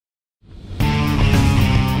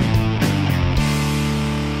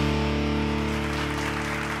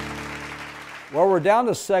Well, we're down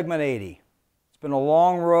to segment 80. It's been a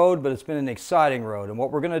long road, but it's been an exciting road. And what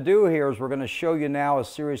we're going to do here is we're going to show you now a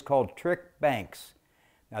series called trick banks.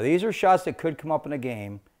 Now, these are shots that could come up in a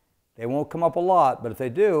game. They won't come up a lot, but if they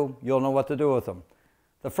do, you'll know what to do with them.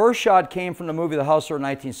 The first shot came from the movie The Hustler in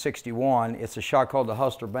 1961. It's a shot called the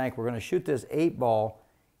Hustler Bank. We're going to shoot this 8-ball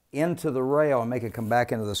into the rail and make it come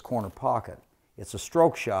back into this corner pocket. It's a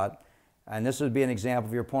stroke shot, and this would be an example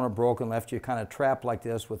if your opponent broke and left you kind of trapped like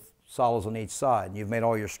this with solids on each side. And you've made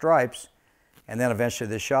all your stripes, and then eventually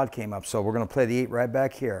this shot came up. So we're going to play the 8 right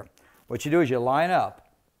back here. What you do is you line up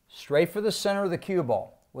straight for the center of the cue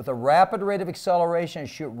ball with a rapid rate of acceleration and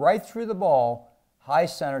shoot right through the ball, high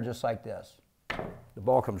center, just like this. The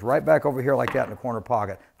ball comes right back over here like that in the corner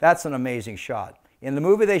pocket. That's an amazing shot. In the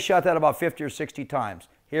movie, they shot that about 50 or 60 times.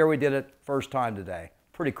 Here we did it first time today.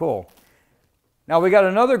 Pretty cool. Now we got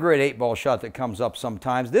another great 8-ball shot that comes up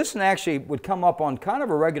sometimes. This one actually would come up on kind of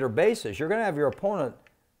a regular basis. You're going to have your opponent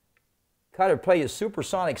kind of play a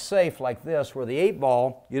supersonic safe like this, where the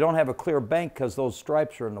 8-ball, you don't have a clear bank because those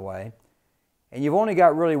stripes are in the way. And you've only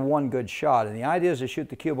got really one good shot. And the idea is to shoot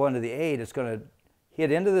the cue ball into the 8. It's going to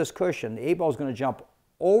hit into this cushion. The 8-ball is going to jump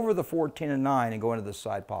over the 14 and 9 and go into this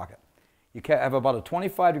side pocket. You have about a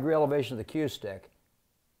 25-degree elevation of the cue stick.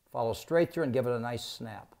 Follow straight through and give it a nice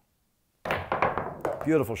snap.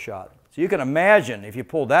 Beautiful shot. So you can imagine if you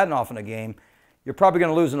pulled that off in a game, you're probably going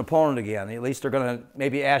to lose an opponent again. At least they're going to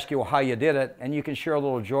maybe ask you how you did it, and you can share a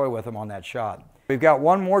little joy with them on that shot. We've got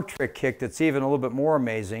one more trick kick that's even a little bit more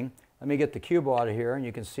amazing. Let me get the cue ball out of here, and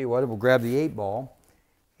you can see what. We'll grab the 8-ball.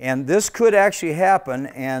 And this could actually happen,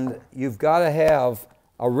 and you've got to have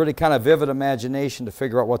a really kind of vivid imagination to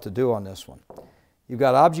figure out what to do on this one. You've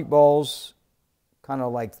got object balls kind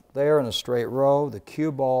of like there in a straight row, the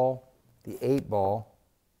cue ball, the 8-ball,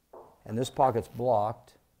 and this pocket's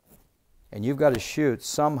blocked, and you've got to shoot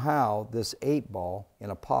somehow this 8-ball in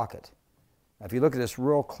a pocket. Now, if you look at this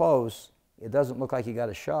real close, it doesn't look like you got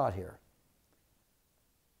a shot here.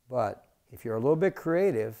 But if you're a little bit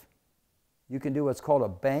creative, you can do what's called a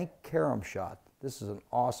bank carom shot. This is an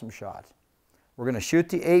awesome shot. We're going to shoot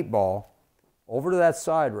the 8-ball over to that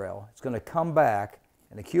side rail. It's going to come back,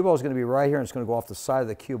 and the cue ball is going to be right here, and it's going to go off the side of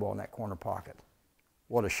the cue ball in that corner pocket.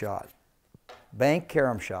 What a shot. Bank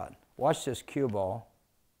carom shot. Watch this cue ball,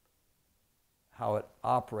 how it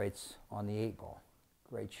operates on the 8-ball.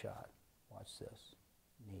 Great shot. Watch this.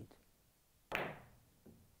 Neat.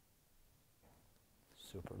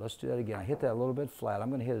 Super. Let's do that again. I hit that a little bit flat. I'm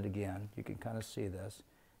going to hit it again. You can kind of see this.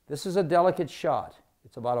 This is a delicate shot.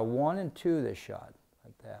 It's about a 1 and 2, this shot,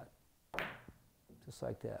 like that. Just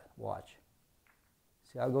like that. Watch.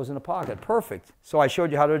 See how it goes in the pocket? Perfect. So I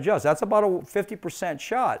showed you how to adjust. That's about a 50%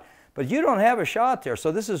 shot. But you don't have a shot there.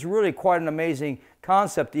 So this is really quite an amazing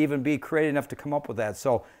concept to even be creative enough to come up with that.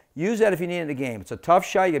 So use that if you need it in the game. It's a tough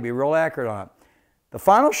shot. You got to be real accurate on it. The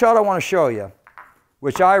final shot I want to show you,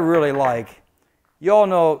 which I really like, you all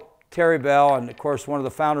know Terry Bell, and of course one of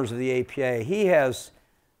the founders of the APA. He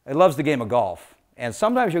loves the game of golf. And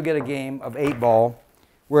sometimes you'll get a game of 8-ball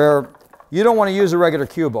where you don't want to use a regular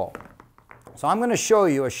cue ball. So I'm going to show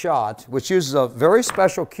you a shot which uses a very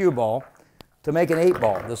special cue ball to make an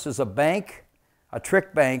 8-ball. This is a bank, a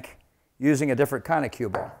trick bank, using a different kind of cue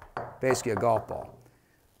ball, basically a golf ball.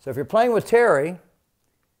 So if you're playing with Terry,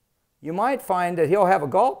 you might find that he'll have a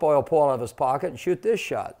golf ball he'll pull out of his pocket and shoot this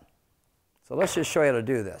shot. So let's just show you how to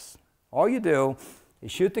do this. All you do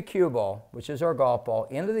is shoot the cue ball, which is our golf ball,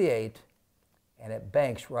 into the 8, and it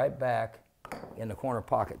banks right back in the corner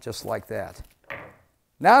pocket, just like that.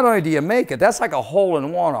 Not only do you make it, that's like a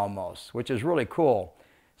hole-in-one almost, which is really cool.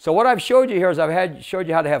 So what I've showed you here is showed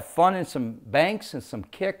you how to have fun in some banks and some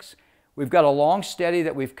kicks. We've got a long steady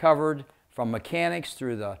that we've covered from mechanics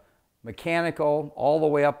through the mechanical, all the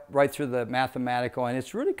way up right through the mathematical, and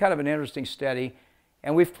it's really kind of an interesting steady.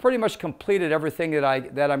 And we've pretty much completed everything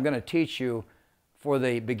that I'm going to teach you for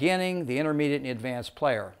the beginning, the intermediate, and the advanced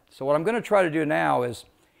player. So what I'm going to try to do now is,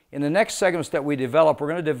 in the next segments that we develop, we're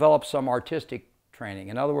going to develop some artistic training.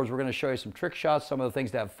 In other words, we're going to show you some trick shots, some of the things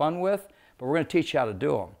to have fun with, but we're going to teach you how to do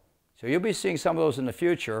them. So you'll be seeing some of those in the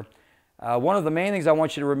future. One of the main things I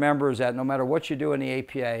want you to remember is that no matter what you do in the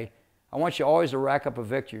APA, I want you always to rack up a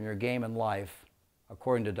victory in your game and life,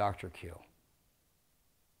 according to drcue.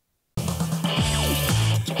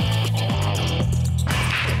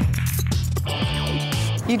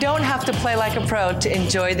 You don't have to play like a pro to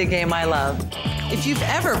enjoy the game I love. If you've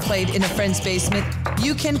ever played in a friend's basement,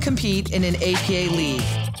 you can compete in an APA league.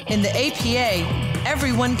 In the APA,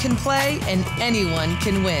 everyone can play and anyone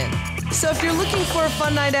can win. So if you're looking for a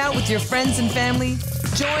fun night out with your friends and family,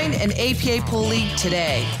 join an APA pool league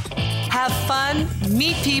today. Have fun,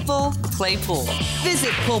 meet people, play pool.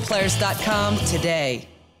 Visit poolplayers.com today.